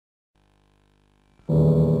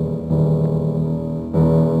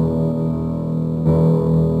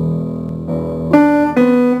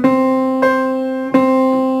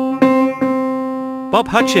Bob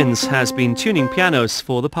Hutchins has been tuning pianos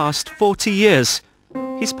for the past 40 years.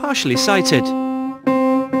 He's partially sighted.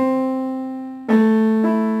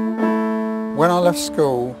 When I left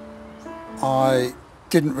school, I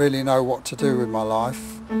didn't really know what to do with my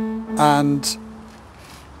life, and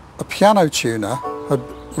a piano tuner had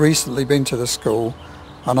recently been to the school,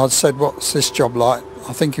 and I'd said, "What's this job like?"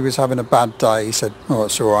 I think he was having a bad day. He said, "Oh,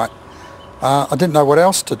 it's all right." I didn't know what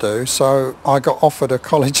else to do, so I got offered a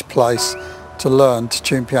college place to learn to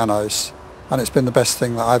tune pianos, and it's been the best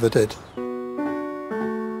thing that I ever did.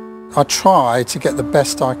 I try to get the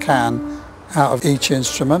best I can out of each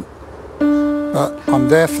instrument, but I'm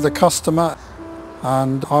there for the customer,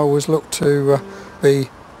 and I always look to be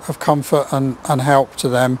of comfort and help to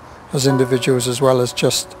them as individuals as well as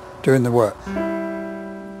just doing the work.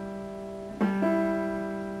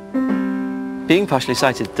 Being partially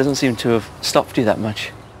sighted doesn't seem to have stopped you that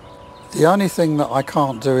much. The only thing that I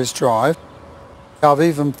can't do is drive. I've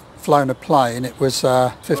even flown a plane. It was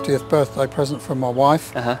a 50th birthday present from my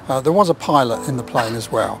wife. There was a pilot in the plane as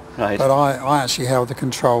well, right. But I actually held the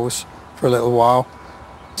controls for a little while.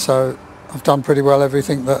 So I've done pretty well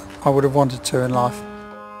everything that I would have wanted to in life.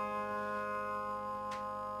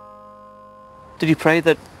 Did you pray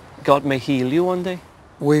that God may heal you one day?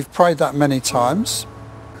 We've prayed that many times.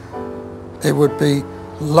 It would be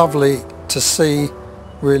lovely to see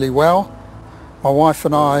really well. My wife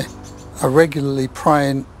and I are regularly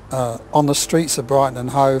praying on the streets of Brighton and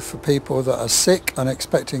Hove for people that are sick and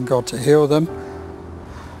expecting God to heal them,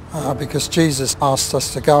 because Jesus asked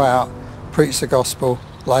us to go out, preach the gospel,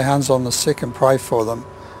 lay hands on the sick and pray for them.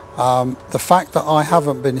 The fact that I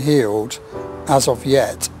haven't been healed as of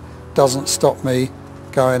yet doesn't stop me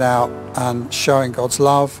going out and showing God's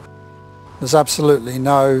love. There's absolutely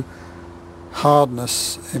no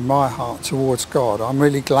hardness in my heart towards God. I'm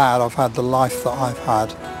really glad I've had the life that I've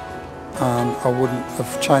had, and I wouldn't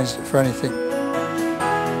have changed it for anything.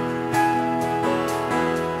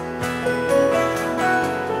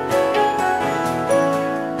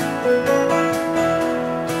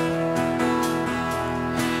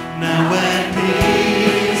 Now when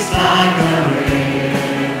peace like a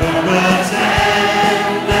river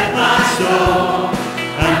attendeth my soul,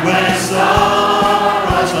 and when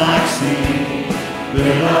sorrows like sea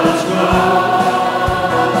billows roll,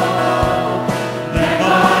 then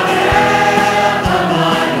forever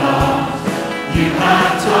my lost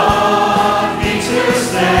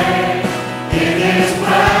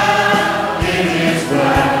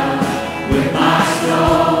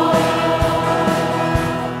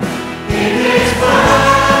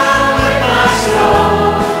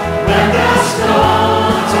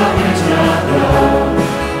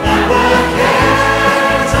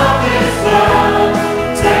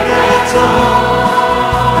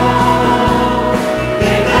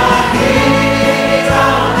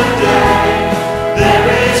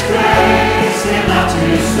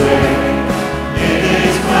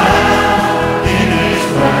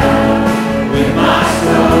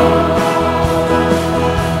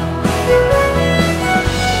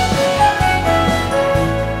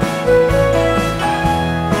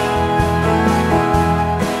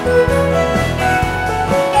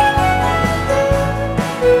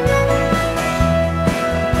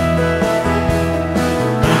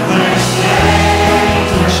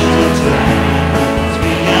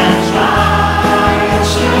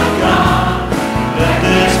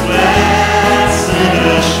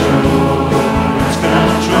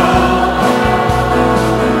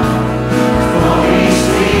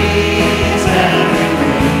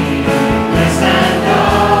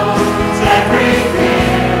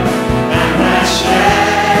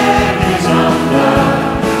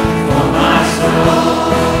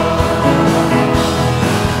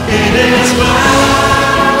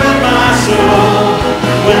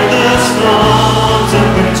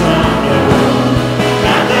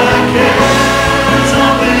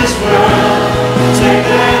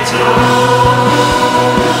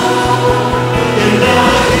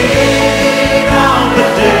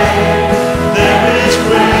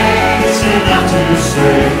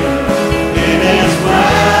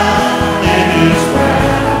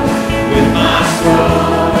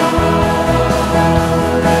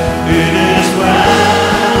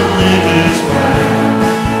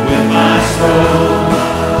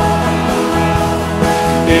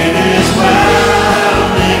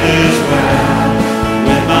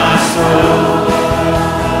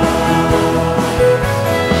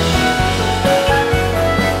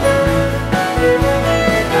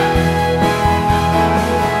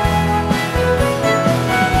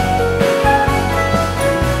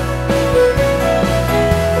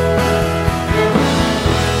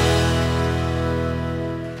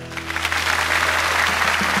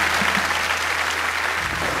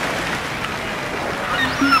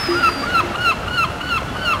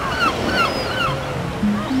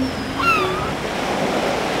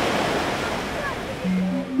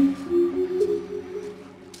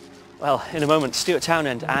Well, in a moment, Stuart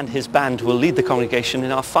Townend and his band will lead the congregation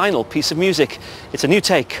in our final piece of music. It's a new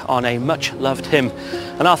take on a much-loved hymn.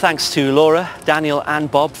 And our thanks to Laura, Daniel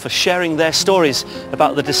and Bob for sharing their stories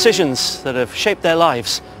about the decisions that have shaped their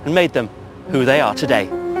lives and made them who they are today.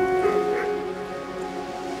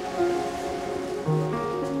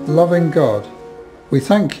 Loving God, we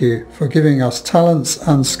thank you for giving us talents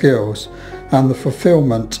and skills and the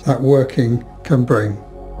fulfilment that working can bring.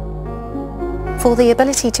 For the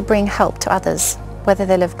ability to bring help to others, whether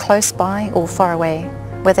they live close by or far away,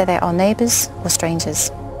 whether they are neighbours or strangers.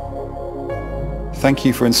 Thank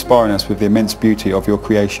you for inspiring us with the immense beauty of your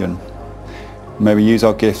creation. May we use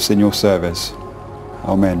our gifts in your service.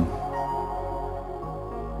 Amen.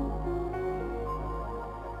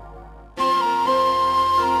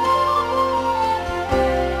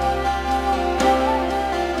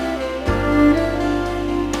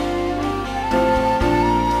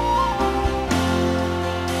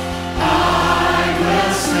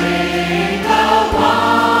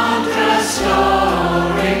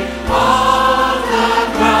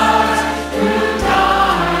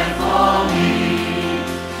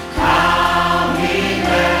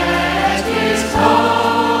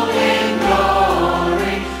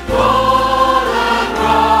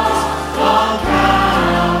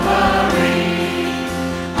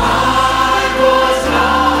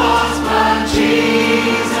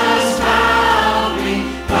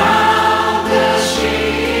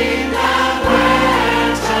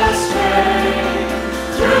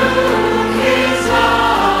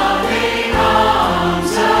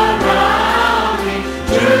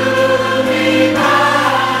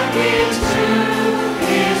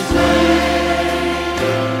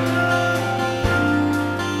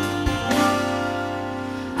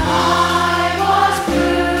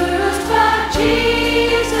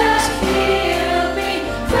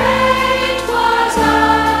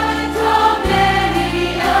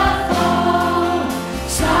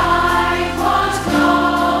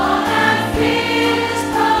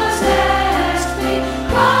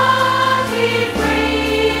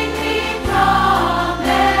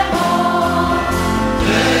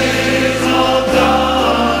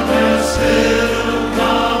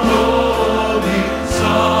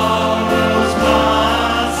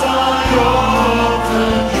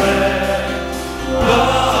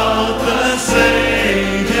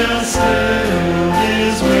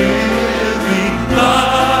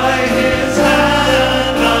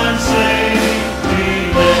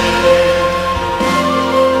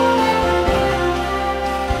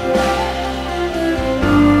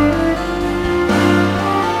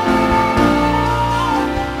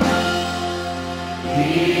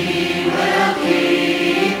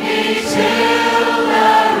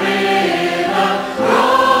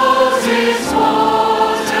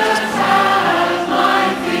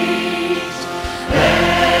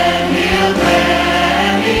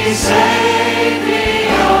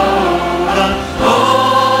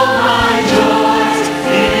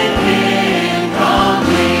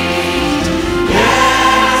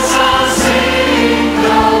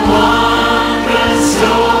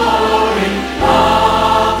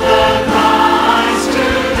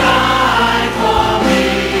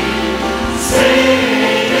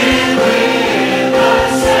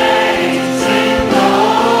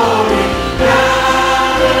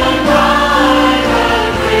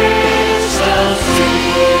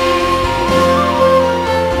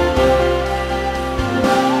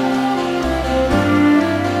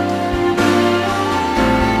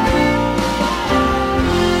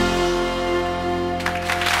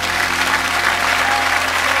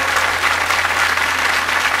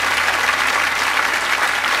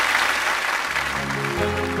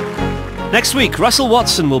 Next week, Russell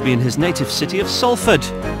Watson will be in his native city of Salford.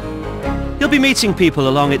 He'll be meeting people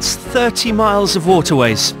along its 30 miles of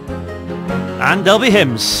waterways. And there'll be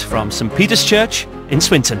hymns from St Peter's Church in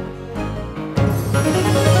Swinton.